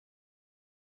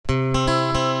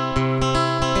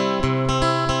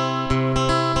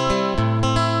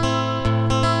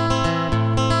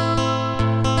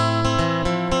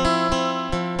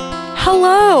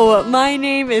Hello, my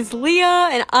name is Leah,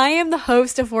 and I am the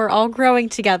host of We're All Growing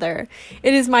Together.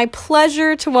 It is my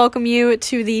pleasure to welcome you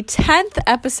to the 10th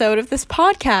episode of this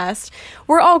podcast.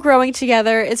 We're All Growing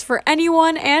Together is for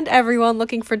anyone and everyone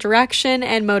looking for direction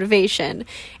and motivation.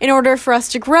 In order for us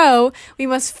to grow, we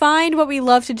must find what we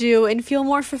love to do and feel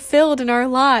more fulfilled in our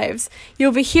lives.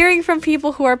 You'll be hearing from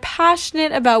people who are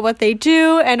passionate about what they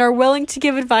do and are willing to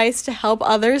give advice to help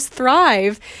others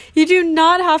thrive. You do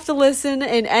not have to listen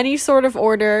in any sort of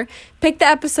order. Pick the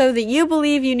episode that you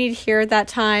believe you need to hear at that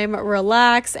time,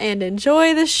 relax, and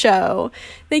enjoy the show.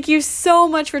 Thank you so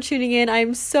much for tuning in.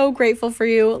 I'm so grateful for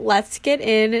you. Let's get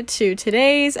into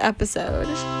today's episode.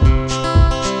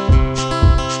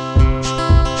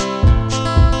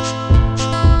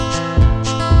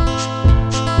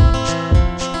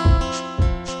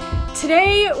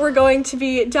 Today, we're going to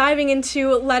be diving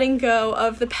into letting go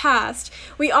of the past.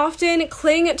 We often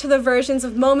cling to the versions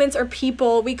of moments or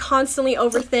people we constantly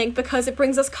overthink because it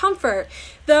brings us comfort.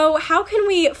 Though, how can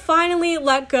we finally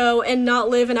let go and not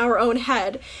live in our own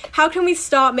head? How can we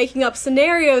stop making up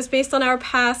scenarios based on our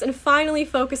past and finally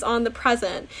focus on the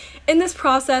present? In this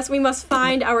process, we must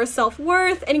find our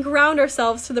self-worth and ground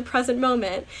ourselves to the present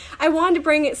moment. I wanted to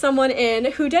bring someone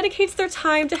in who dedicates their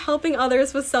time to helping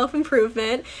others with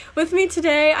self-improvement. With me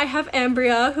today, I have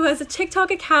Ambria, who has a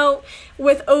TikTok account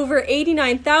with over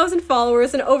 89,000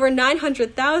 followers and over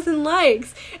 900,000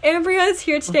 likes. Ambria is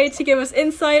here today to give us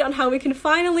insight on how we can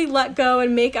finally let go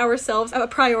and make ourselves a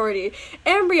priority.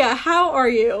 Ambria, how are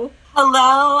you?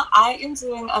 Hello, I am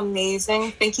doing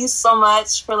amazing. Thank you so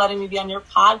much for letting me be on your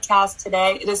podcast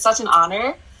today. It is such an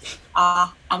honor.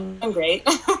 I'm doing great.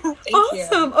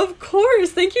 Awesome, of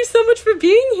course. Thank you so much for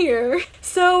being here.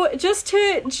 So just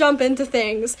to jump into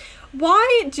things,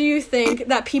 why do you think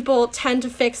that people tend to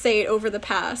fixate over the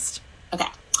past? Okay,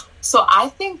 so I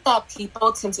think that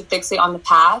people tend to fixate on the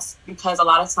past because a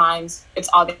lot of times it's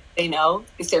all they know.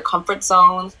 It's their comfort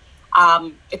zone.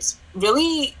 It's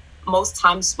really most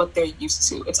times what they're used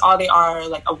to. It's all they are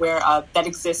aware of that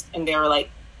exists in their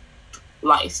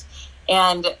life.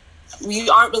 And we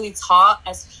aren't really taught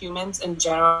as humans in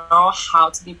general how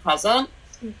to be present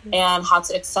and how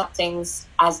to accept things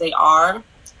as they are.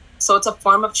 So it's a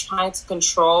form of trying to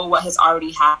control what has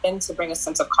already happened to bring a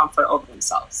sense of comfort over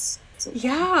themselves.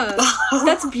 Yeah,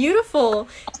 that's beautiful.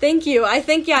 Thank you. I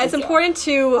think, it's important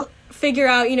to figure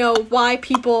out, why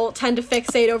people tend to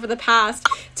fixate over the past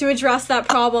to address that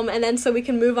problem, and then so we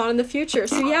can move on in the future.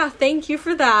 So thank you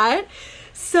for that.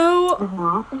 So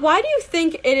why do you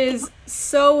think it is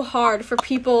so hard for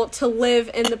people to live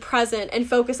in the present and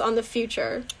focus on the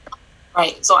future?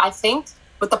 Right. So I think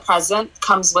with the present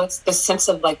comes with the sense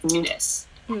of newness.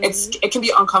 It can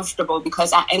be uncomfortable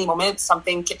because at any moment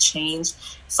something could change,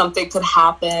 something could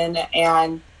happen,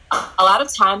 and a lot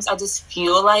of times I just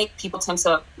feel like people tend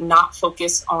to not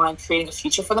focus on creating a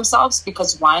future for themselves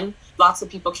because, one, lots of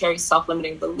people carry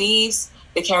self-limiting beliefs.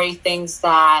 They carry things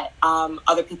that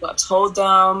other people have told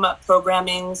them,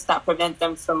 programmings that prevent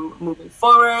them from moving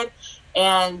forward.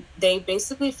 And they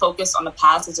basically focus on the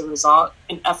past as a result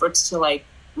in efforts to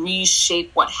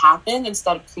reshape what happened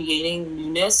instead of creating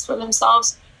newness for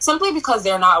themselves, simply because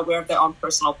they're not aware of their own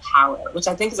personal power, which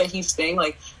I think is a huge thing.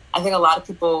 I think a lot of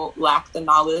people lack the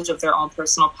knowledge of their own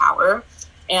personal power.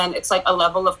 And it's a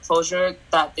level of closure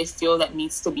that they feel that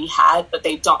needs to be had, but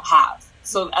they don't have.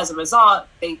 So as a result,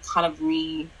 they kind of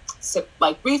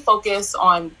refocus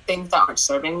on things that aren't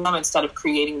serving them instead of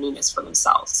creating newness for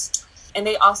themselves. And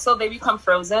they become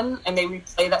frozen and they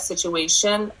replay that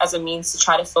situation as a means to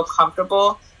try to feel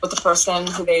comfortable with the person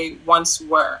who they once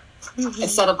were.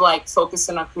 Instead of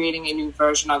focusing on creating a new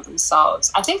version of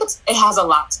themselves. I think it has a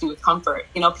lot to do with comfort.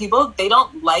 People, they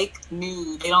don't like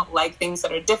new. They don't like things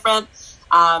that are different.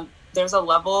 There's a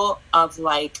level of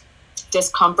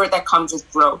discomfort that comes with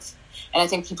growth. And I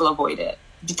think people avoid it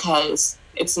because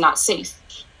it's not safe.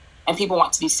 And people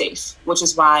want to be safe, which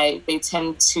is why they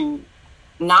tend to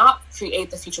not create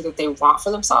the future that they want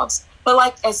for themselves. But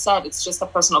like I said, it's just a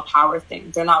personal power thing.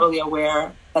 They're not really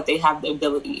aware that they have the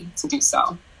ability to do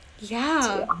so.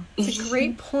 Yeah, it's a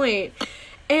great point.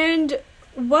 And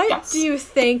what do you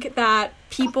think that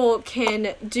people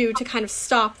can do to kind of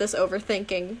stop this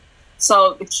overthinking?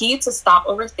 So the key to stop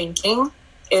overthinking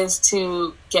is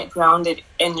to get grounded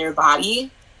in your body,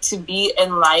 to be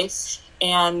in life,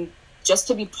 and just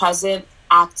to be present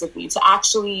actively, to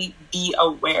actually be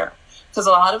aware. Because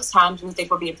a lot of times we think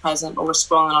we're being present, but we're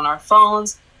scrolling on our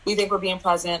phones. We think we're being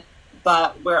present,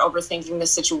 but we're overthinking the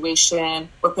situation.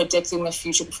 We're predicting the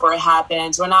future before it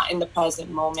happens. We're not in the present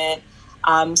moment.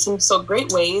 So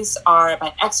great ways are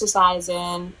by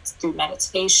exercising, through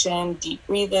meditation, deep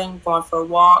breathing, going for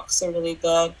walks are really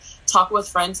good talk with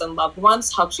friends and loved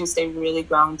ones helps you stay really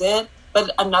grounded.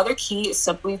 But another key is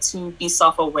simply to be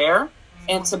self-aware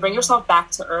and to bring yourself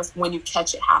back to earth when you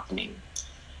catch it happening.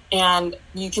 And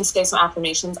you can say some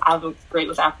affirmations. I'm great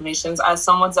with affirmations. As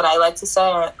someone that I like to say,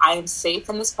 I am safe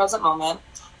in this present moment.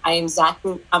 I'm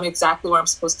exactly where I'm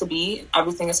supposed to be.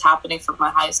 Everything is happening for my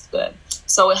highest good.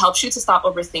 So it helps you to stop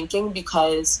overthinking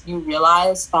because you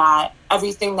realize that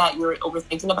everything that you're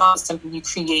overthinking about is simply you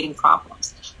creating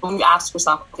problems. When you ask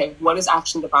yourself, okay, what is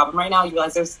actually the problem right now? You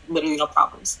realize there's literally no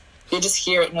problems. You're just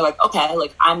here and you're like, okay,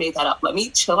 like I made that up. Let me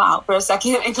chill out for a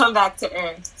second and come back to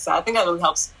earth. So I think that really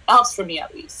helps. It helps for me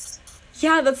at least.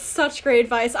 Yeah, that's such great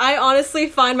advice. I honestly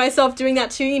find myself doing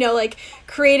that too, like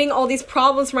creating all these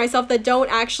problems for myself that don't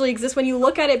actually exist. When you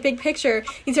look at it big picture,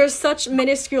 these are such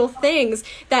minuscule things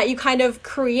that you kind of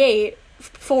create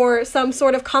for some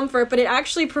sort of comfort, but it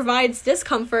actually provides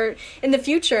discomfort in the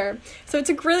future. So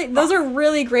those are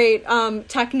really great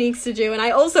techniques to do, and I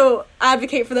also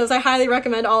advocate for those. I highly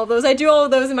recommend all of those. I do all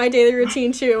of those in my daily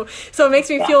routine too, so it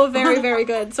makes me feel very, very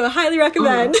good. So I highly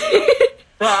recommend.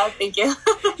 Yeah, thank you.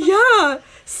 Yeah.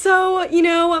 So,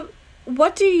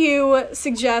 what do you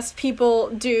suggest people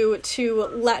do to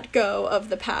let go of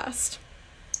the past?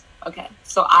 Okay,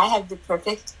 so I have the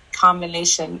perfect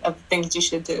combination of things you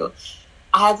should do.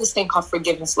 I have this thing called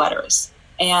forgiveness letters.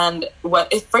 And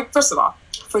first of all,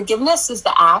 forgiveness is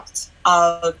the act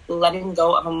of letting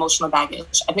go of emotional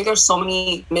baggage. I think there's so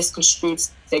many misconstrued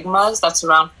stigmas that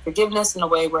surround forgiveness in a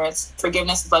way where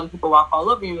forgiveness is letting people walk all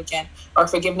over you again, or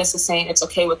forgiveness is saying it's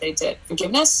okay what they did.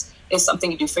 Forgiveness is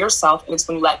something you do for yourself, and it's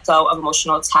when you let go of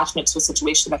emotional attachment to a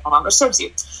situation that no longer serves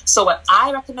you. So what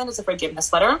I recommend is a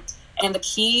forgiveness letter. And the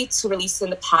key to releasing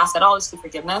the past at all is through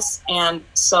forgiveness. And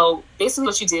so basically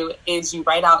what you do is you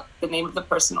write out the name of the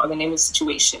person or the name of the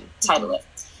situation, title it.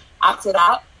 After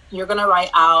that, you're going to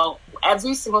write out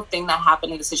every single thing that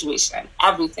happened in the situation,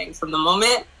 everything from the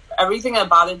moment, everything that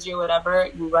bothered you, whatever,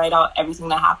 you write out everything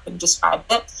that happened, describe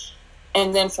it.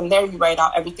 And then from there, you write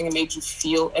out everything that made you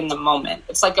feel in the moment.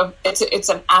 It's like it's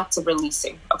an act of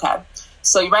releasing, okay?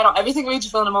 So you write out everything that made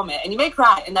you feel in the moment. And you may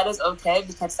cry, and that is okay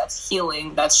because that's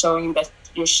healing. That's showing you that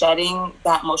you're shedding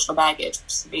that emotional baggage,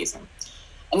 which is amazing.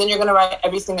 And then you're going to write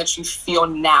everything that you feel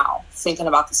now, thinking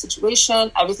about the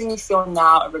situation, everything you feel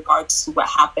now in regards to what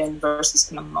happened versus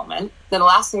in the moment. Then the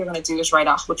last thing you're going to do is write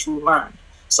out what you learned.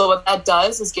 So what that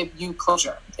does is give you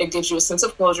closure. It gives you a sense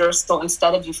of closure. So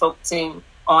instead of you focusing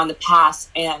on the past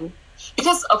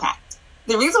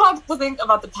the reason why people think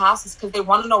about the past is because they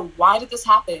want to know, why did this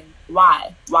happen?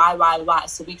 Why?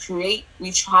 So we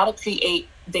try to create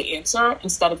the answer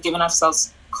instead of giving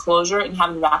ourselves closure and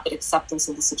having rapid acceptance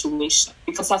of the situation,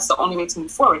 because that's the only way to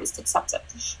move forward is to accept it.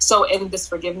 So in this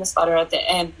forgiveness letter at the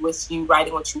end, with you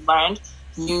writing what you learned,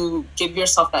 you give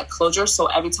yourself that closure. So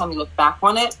every time you look back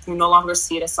on it, you no longer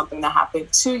see it as something that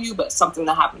happened to you, but something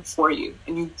that happened for you.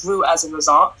 And you grew as a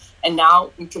result. And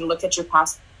now you can look at your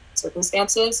past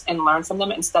circumstances and learn from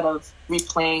them instead of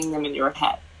replaying them in your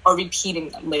head or repeating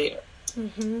them later.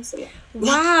 Mm-hmm. So, yeah.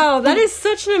 Wow, that is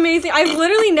such an amazing... I've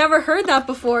literally never heard that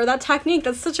before, that technique.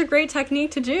 That's such a great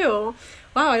technique to do.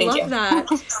 Wow, I love that.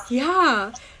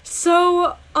 Yeah.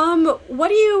 So, what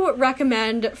do you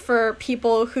recommend for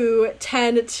people who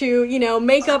tend to,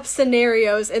 make up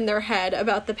scenarios in their head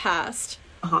about the past?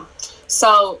 Uh-huh.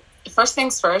 So, first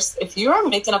things first, if you are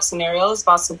making up scenarios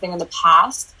about something in the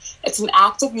past, it's an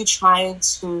act of you trying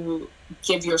to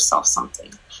give yourself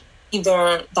something.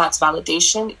 Either that's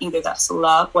validation, either that's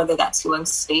love, whether that's feeling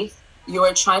safe. You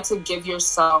are trying to give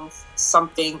yourself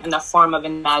something in the form of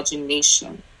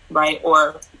imagination, right?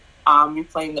 Or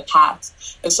replaying the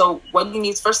past. And so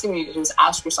first thing you need to do is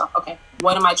ask yourself, okay,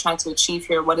 what am I trying to achieve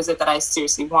here? What is it that I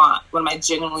seriously want? What am I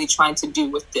genuinely trying to do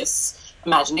with this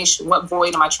imagination? What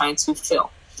void am I trying to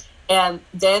fill? And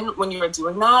then when you're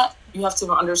doing that, you have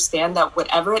to understand that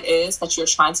whatever it is that you're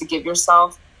trying to give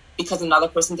yourself because another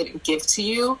person didn't give to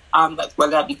you, like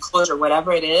whether that be closure,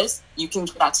 whatever it is, you can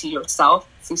give that to yourself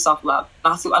through self-love,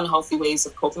 not through unhealthy ways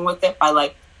of coping with it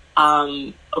by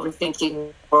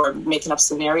overthinking or making up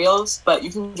scenarios. But you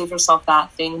can give yourself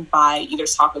that thing by either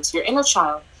talking to your inner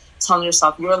child, telling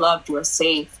yourself you're loved, you're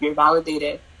safe, you're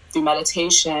validated, through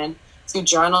meditation, through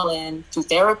journaling, through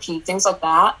therapy, things like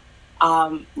that.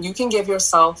 You can give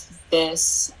yourself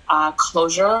this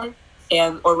closure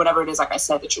or whatever it is, like I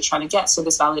said, that you're trying to get. So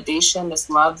this validation, this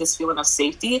love, this feeling of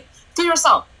safety through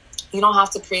yourself. You don't have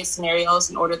to create scenarios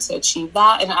in order to achieve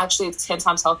that. And actually, it's 10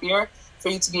 times healthier for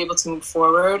you to be able to move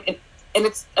forward. And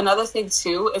it's another thing,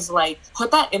 too, is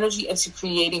put that energy into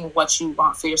creating what you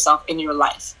want for yourself in your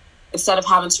life. Instead of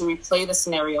having to replay the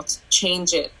scenario, to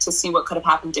change it, to see what could have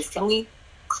happened differently,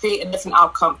 create a different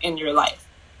outcome in your life.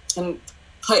 and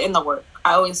put in the work.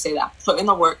 I always say that. Put in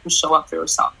the work and show up for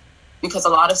yourself. Because a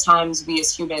lot of times we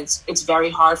as humans, it's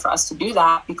very hard for us to do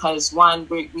that because, one,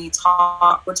 we're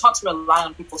taught to rely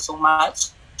on people so much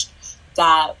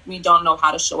that we don't know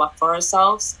how to show up for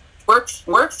ourselves.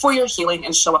 Work for your healing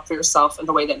and show up for yourself in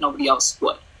the way that nobody else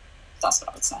would. That's what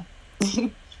I would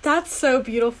say. That's so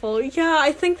beautiful. Yeah,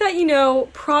 I think that,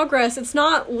 progress, it's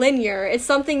not linear. It's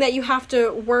something that you have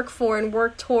to work for and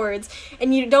work towards.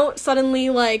 And you don't suddenly,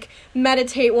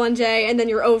 meditate one day and then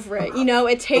you're over it.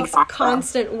 It takes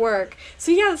constant work.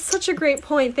 So, yeah, it's such a great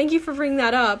point. Thank you for bringing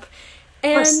that up.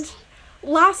 And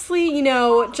lastly,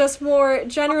 just more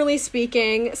generally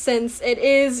speaking, since it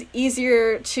is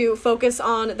easier to focus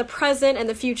on the present and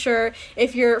the future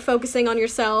if you're focusing on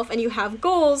yourself and you have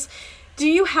goals, do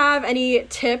you have any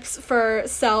tips for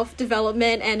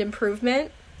self-development and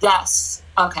improvement? Yes.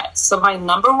 Okay. So my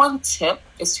number one tip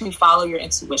is to follow your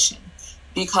intuition,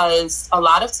 because a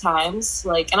lot of times,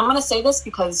 and I'm going to say this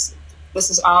because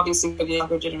this is obviously for the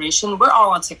younger generation, we're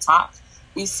all on TikTok.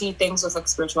 We see things with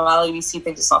spirituality, we see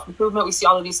things with self-improvement, we see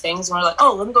all of these things, and we're like,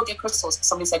 oh, let me go get crystals because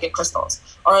somebody said get crystals.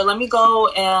 Or let me go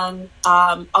and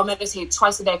I'll meditate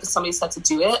twice a day because somebody said to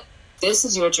do it. This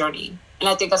is your journey. And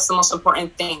I think that's the most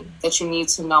important thing that you need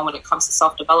to know when it comes to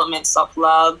self-development,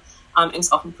 self-love, and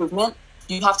self-improvement.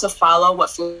 You have to follow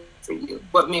what feels for you.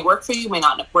 What may work for you may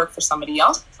not work for somebody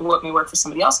else. What may work for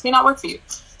somebody else may not work for you.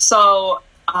 So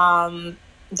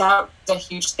that's a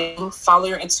huge thing. Follow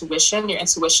your intuition. Your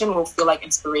intuition will feel like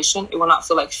inspiration. It will not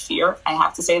feel like fear. I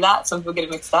have to say that. Some people get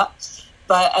it mixed up.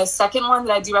 But a second one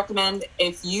that I do recommend,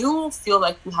 if you feel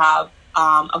like you have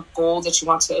a goal that you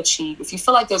want to achieve, if you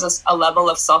feel like there's a level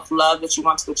of self-love that you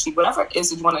want to achieve, whatever it is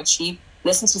that you want to achieve,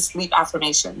 listen to sleep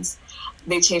affirmations.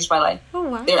 They changed my life. Oh,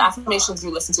 wow. They're affirmations you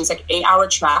listen to. It's 8-hour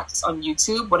tracks on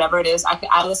YouTube, whatever it is.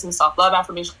 I listen to self-love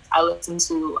affirmations. I listen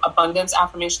to abundance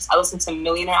affirmations. I listen to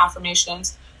millionaire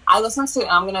affirmations. I'm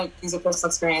going to use a personal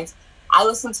experience. I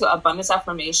listened to abundance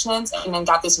affirmations and then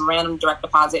got this random direct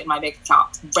deposit in my bank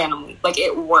account randomly.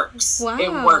 It works. Wow.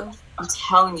 It works. I'm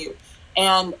telling you.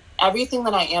 And everything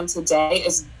that I am today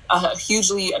is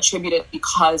hugely attributed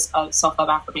because of self-love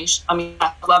affirmation.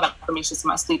 I love affirmations in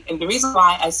my sleep. And the reason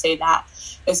why I say that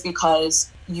is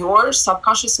because your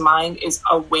subconscious mind is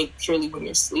awake purely when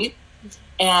you're asleep.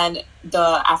 And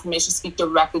the affirmations speak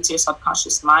directly to your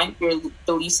subconscious mind. Your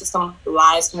belief system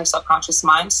lies in your subconscious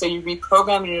mind. So you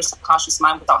reprogram your subconscious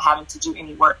mind without having to do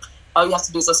any work. All you have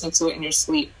to do is listen to it in your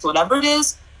sleep. So whatever it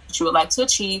is that you would like to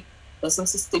achieve, listen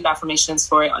to sleep affirmations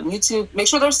for it on YouTube. Make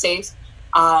sure they're safe.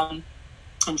 And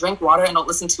drink water, and don't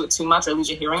listen to it too much or lose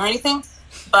your hearing or anything.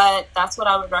 But that's what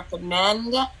I would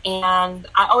recommend. And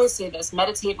I always say this: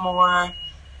 meditate more,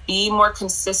 be more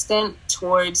consistent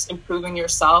towards improving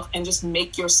yourself, and just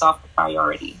make yourself a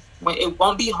priority. It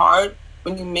won't be hard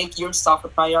when you make yourself a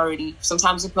priority.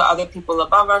 Sometimes we put other people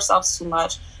above ourselves too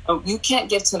much, and you can't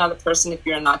give to another person if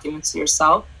you're not giving to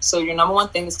yourself. So your number one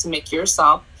thing is to make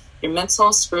yourself, your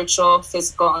mental, spiritual,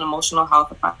 physical, and emotional health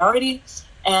a priority,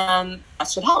 and that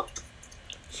should help.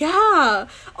 Yeah.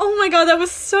 Oh my God, that was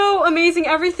so amazing.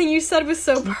 Everything you said was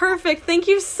so perfect. Thank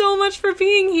you so much for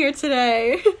being here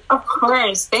today. Of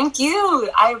course. Thank you.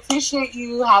 I appreciate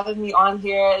you having me on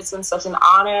here. It's been such an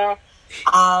honor.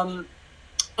 And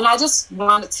I just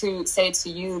wanted to say to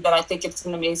you that I think it's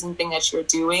an amazing thing that you're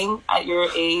doing at your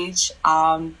age.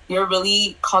 You're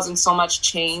really causing so much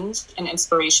change and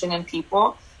inspiration in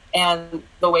people. And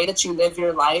the way that you live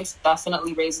your life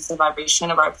definitely raises the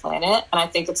vibration of our planet. And I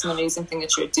think it's an amazing thing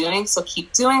that you're doing. So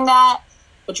keep doing that.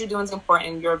 What you're doing is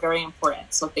important. You're very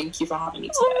important. So thank you for having me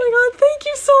today. Oh my God, thank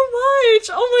you so much.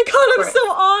 Oh my God, I'm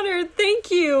so honored. Thank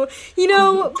you.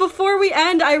 Before we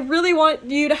end, I really want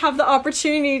you to have the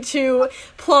opportunity to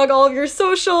plug all of your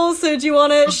socials. So do you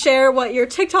want to share what your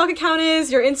TikTok account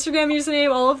is, your Instagram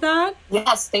username, all of that?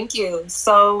 Yes, thank you.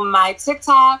 So my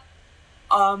TikTok,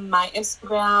 my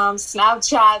Instagram,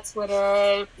 Snapchat,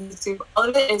 Twitter, YouTube, all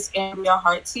of it is Ambria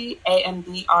Hartie,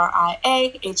 AMBRIA,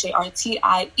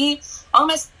 All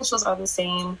my socials are the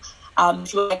same.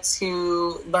 If you would like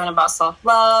to learn about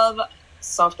self-love,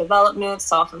 self-development,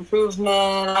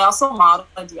 self-improvement, I also model.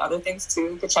 I do other things too.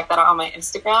 You can check that out on my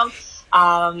Instagram.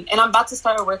 And I'm about to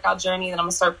start a workout journey that I'm going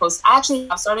to start posting. Actually,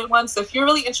 I've started one. So if you're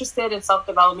really interested in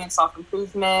self-development,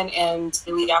 self-improvement, and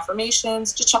daily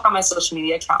affirmations, just check out my social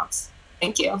media accounts.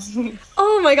 Thank you.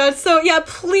 Oh my God. So yeah,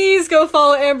 please go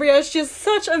follow Ambria. She has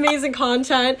such amazing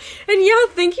content. And yeah,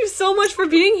 thank you so much for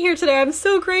being here today. I'm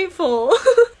so grateful.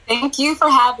 Thank you for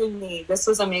having me. This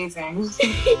was amazing.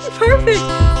 Perfect.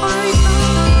 All right.